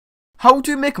How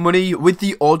to make money with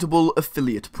the Audible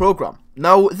affiliate program.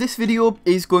 Now, this video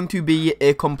is going to be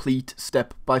a complete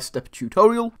step-by-step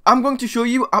tutorial. I'm going to show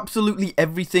you absolutely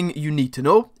everything you need to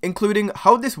know, including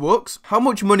how this works, how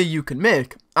much money you can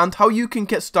make, and how you can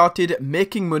get started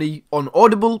making money on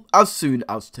Audible as soon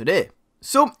as today.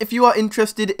 So, if you are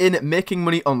interested in making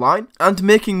money online and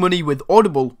making money with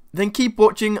Audible, then keep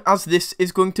watching, as this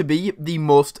is going to be the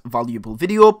most valuable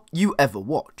video you ever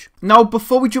watch. Now,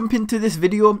 before we jump into this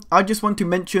video, I just want to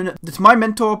mention that my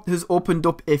mentor has opened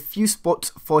up a few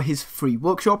spots for his free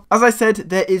workshop. As I said,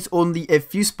 there is only a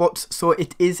few spots, so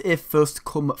it is a first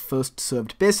come, first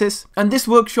served basis. And this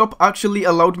workshop actually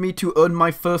allowed me to earn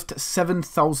my first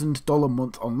 $7,000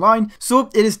 month online, so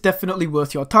it is definitely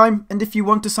worth your time. And if you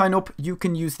want to sign up, you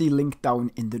can use the link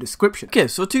down in the description. Okay,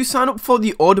 so to sign up for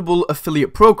the Audible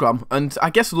affiliate program, and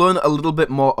I guess learn a little bit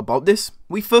more about this,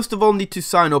 we first of all need to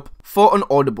sign up for an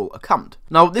Audible account.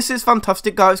 Now, this is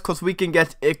fantastic, guys, because we can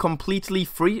get a completely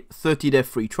free 30-day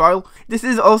free trial. This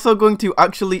is also going to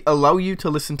actually allow you to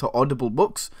listen to Audible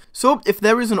books. So if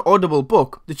there is an Audible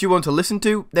book that you want to listen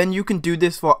to, then you can do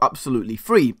this for absolutely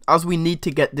free, as we need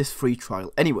to get this free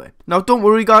trial anyway. Now, don't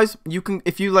worry, guys, you can,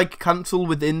 if you cancel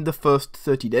within the first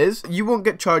 30 days, you won't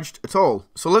get charged at all.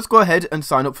 So let's go ahead and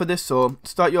sign up for this. So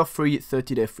start your free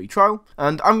 30-day free trial,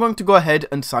 and I'm going to go ahead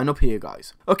and sign up here, guys.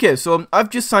 Okay, so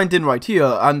I've just signed in right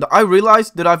here, and I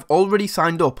realized that I've already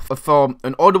signed up for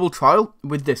an Audible trial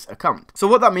with this account. So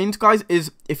what that means, guys,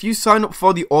 is if you sign up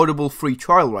for the Audible free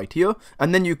trial right here,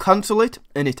 and then you cancel it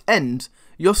and it ends,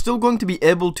 you're still going to be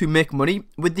able to make money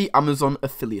with the Amazon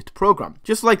affiliate program.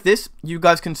 Just like this, you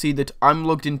guys can see that I'm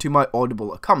logged into my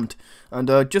Audible account,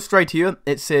 and just right here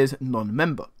it says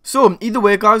non-member. So either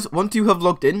way, guys, once you have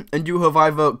logged in and you have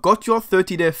either got your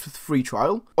 30-day free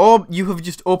trial, or you have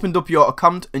just opened up your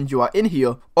account and you are in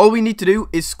here, all we need to do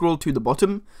is scroll to the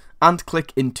bottom and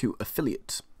click into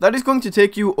affiliates. That is going to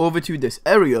take you over to this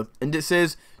area, and it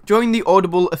says join the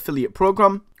Audible affiliate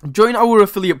program. Join our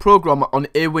affiliate program on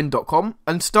awin.com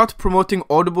and start promoting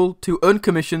Audible to earn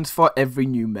commissions for every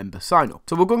new member sign up.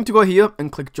 So we're going to go here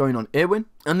and click join on Awin,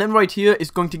 and then right here is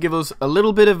going to give us a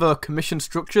little bit of a commission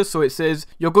structure. So it says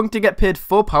you're going to get paid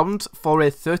 £4 for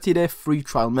a 30-day free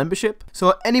trial membership.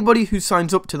 So anybody who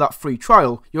signs up to that free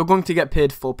trial, you're going to get paid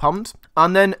 £4.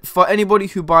 And then for anybody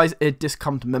who buys a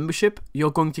discount membership,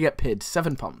 you're going to get paid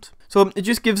 £7. So it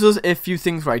just gives us a few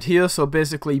things right here. So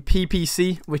basically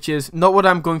PPC, which is not what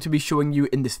I'm going to be showing you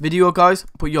in this video, guys,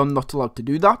 but you're not allowed to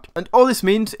do that. And all this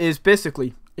means is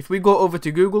basically, if we go over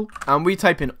to Google and we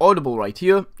type in Audible right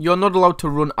here, you're not allowed to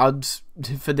run ads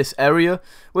for this area,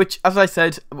 which, as I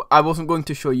said, I wasn't going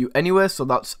to show you anyway, so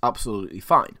that's absolutely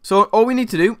fine. So all we need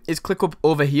to do is click up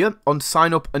over here on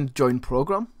sign up and join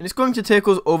program, and it's going to take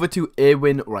us over to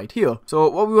Awin right here. So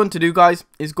what we want to do, guys,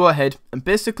 is go ahead and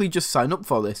basically just sign up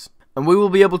for this, and we will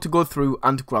be able to go through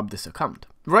and grab this account.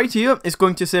 Right here is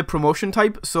going to say promotion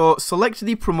type, so select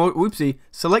the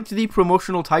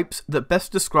promotional types that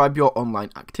best describe your online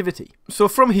activity. So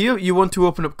from here you want to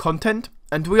open up content,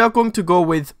 and we are going to go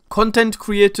with content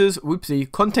creators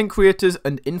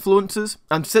and influencers,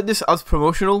 and set this as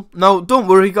promotional. Now, don't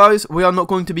worry, guys, we are not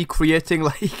going to be creating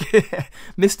like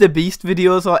Mr. Beast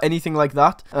videos or anything like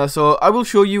that. So I will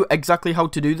show you exactly how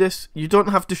to do this. You don't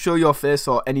have to show your face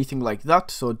or anything like that,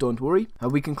 so don't worry.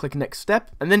 We can click next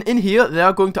step, and then in here they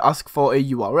are going to ask for a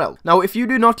URL. Now, if you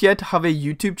do not yet have a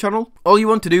YouTube channel, all you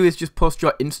want to do is just post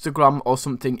your Instagram or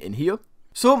something in here.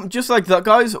 So just like that,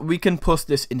 guys, we can post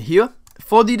this in here.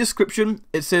 For the description,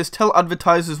 it says tell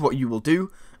advertisers what you will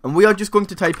do, and we are just going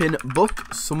to type in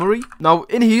book summary. Now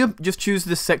in here, just choose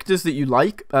the sectors that you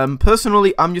like.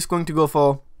 Personally, I'm just going to go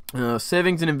for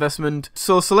savings and investment.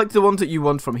 So select the ones that you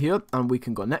want from here, and we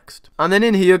can go next. And then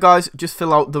in here, guys, just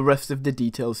fill out the rest of the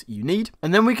details you need,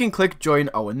 and then we can click join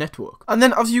our network. And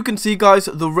then as you can see, guys,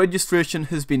 the registration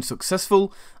has been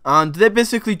successful, and they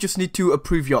basically just need to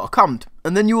approve your account,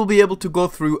 and then you will be able to go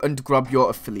through and grab your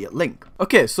affiliate link.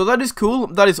 Okay, so that is cool,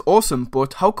 that is awesome,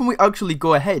 but how can we actually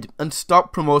go ahead and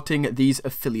start promoting these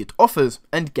affiliate offers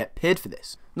and get paid for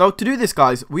this? Now, to do this,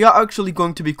 guys, we are actually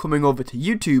going to be coming over to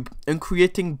YouTube and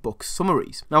creating book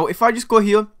summaries. Now, if I just go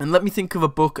here and let me think of a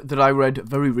book that I read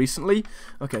very recently.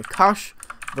 Okay, cash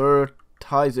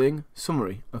advertising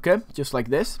summary. Okay, just like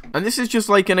this. And this is just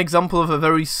like an example of a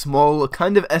very small,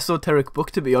 kind of esoteric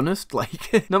book, to be honest.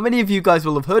 Like, not many of you guys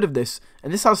will have heard of this,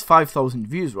 and this has 5,000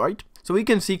 views, right? So we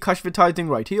can see cash advertising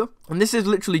right here, and this is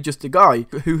literally just a guy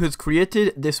who has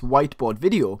created this whiteboard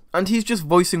video, and he's just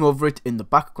voicing over it in the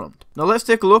background. Now let's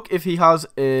take a look if he has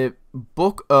a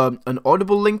book, an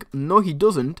Audible link. No, he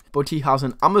doesn't, but he has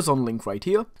an Amazon link right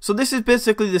here. So this is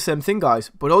basically the same thing,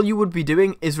 guys, but all you would be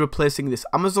doing is replacing this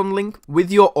Amazon link with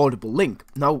your Audible link.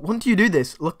 Now, once you do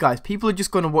this, look guys, people are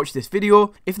just going to watch this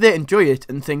video. If they enjoy it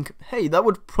and think, hey, that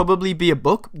would probably be a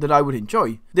book that I would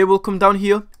enjoy, they will come down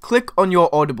here, click on your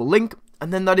Audible link,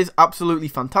 and then that is absolutely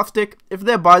fantastic. If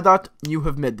they buy that, you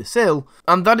have made the sale.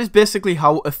 And that is basically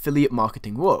how affiliate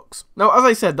marketing works. Now, as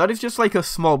I said, that is just like a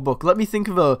small book. Let me think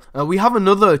of we have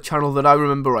another channel that I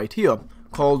remember right here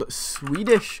called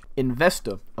Swedish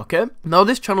Investor, okay? Now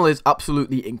this channel is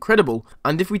absolutely incredible,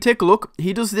 and if we take a look,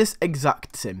 he does this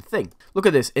exact same thing. Look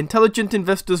at this: Intelligent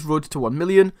Investors Road to 1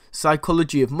 Million,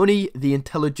 Psychology of Money, The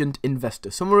Intelligent Investor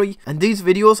Summary, and these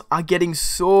videos are getting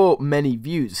so many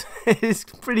views. It's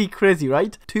pretty crazy,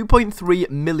 right? 2.3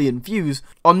 million views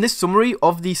on this summary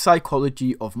of the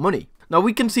Psychology of Money. Now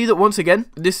we can see that once again,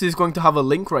 this is going to have a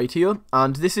link right here,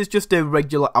 and this is just a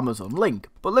regular Amazon link.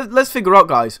 But let's figure out,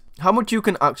 guys, how much you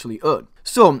can actually earn.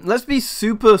 So let's be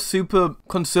super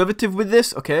conservative with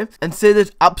this, okay? And say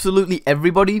that absolutely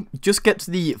everybody just gets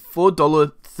the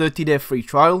 $4 30-day free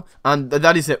trial, and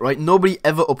that is it, right? Nobody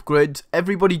ever upgrades.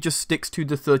 Everybody just sticks to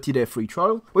the 30-day free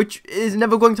trial, which is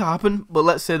never going to happen, but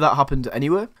let's say that happens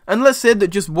anyway. And let's say that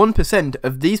just 1%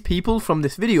 of these people from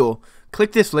this video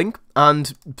click this link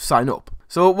and sign up.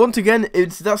 So once again,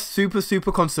 that's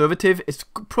super conservative. It's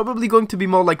probably going to be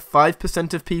more like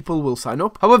 5% of people will sign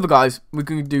up. However, guys, we're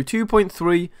going to do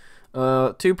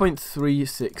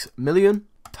 2.36 million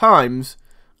times,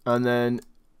 and then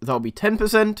that'll be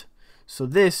 10%. So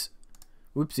this,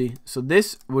 whoopsie, so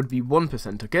this would be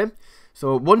 1%, okay?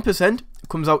 So 1%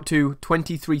 comes out to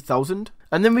 23,000.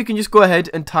 And then we can just go ahead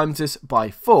and times this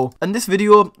by 4. And this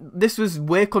video, this was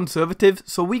way conservative,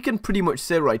 so we can pretty much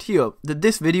say right here that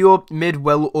this video made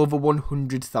well over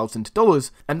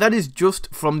 $100,000. And that is just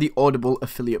from the Audible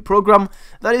affiliate program.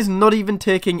 That is not even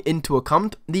taking into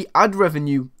account the ad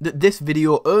revenue that this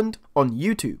video earned on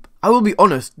YouTube. I will be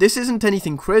honest, this isn't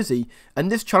anything crazy,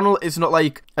 and this channel is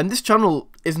nothing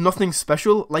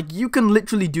special. Like, you can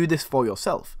literally do this for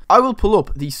yourself. I will pull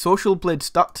up the Social Blade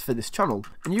stats for this channel,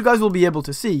 and you guys will be able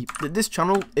to see that this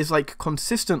channel is like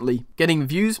consistently getting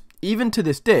views even to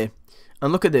this day.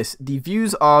 And look at this, the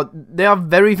views are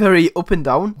very up and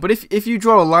down, but if you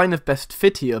draw a line of best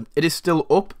fit here, it is still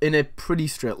up in a pretty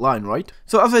straight line, right?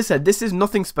 So as I said, this is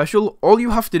nothing special. All you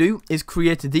have to do is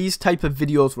create these type of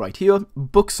videos right here,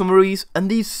 book summaries, and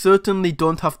these certainly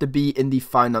don't have to be in the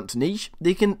finance niche.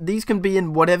 These can be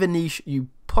in whatever niche you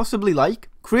possibly like.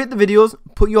 Create the videos,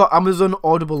 put your Amazon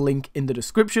Audible link in the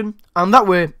description, and that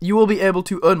way you will be able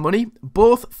to earn money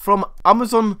both from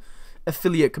Amazon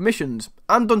affiliate commissions,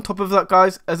 and on top of that,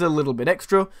 guys, as a little bit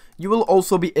extra, you will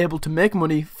also be able to make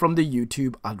money from the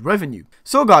YouTube ad revenue.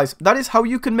 So guys, that is how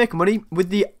you can make money with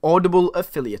the Audible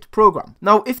affiliate program.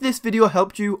 Now, if this video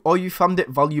helped you or you found it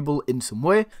valuable in some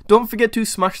way, don't forget to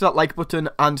smash that like button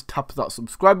and tap that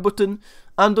subscribe button,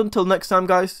 and until next time,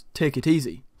 guys, take it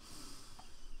easy.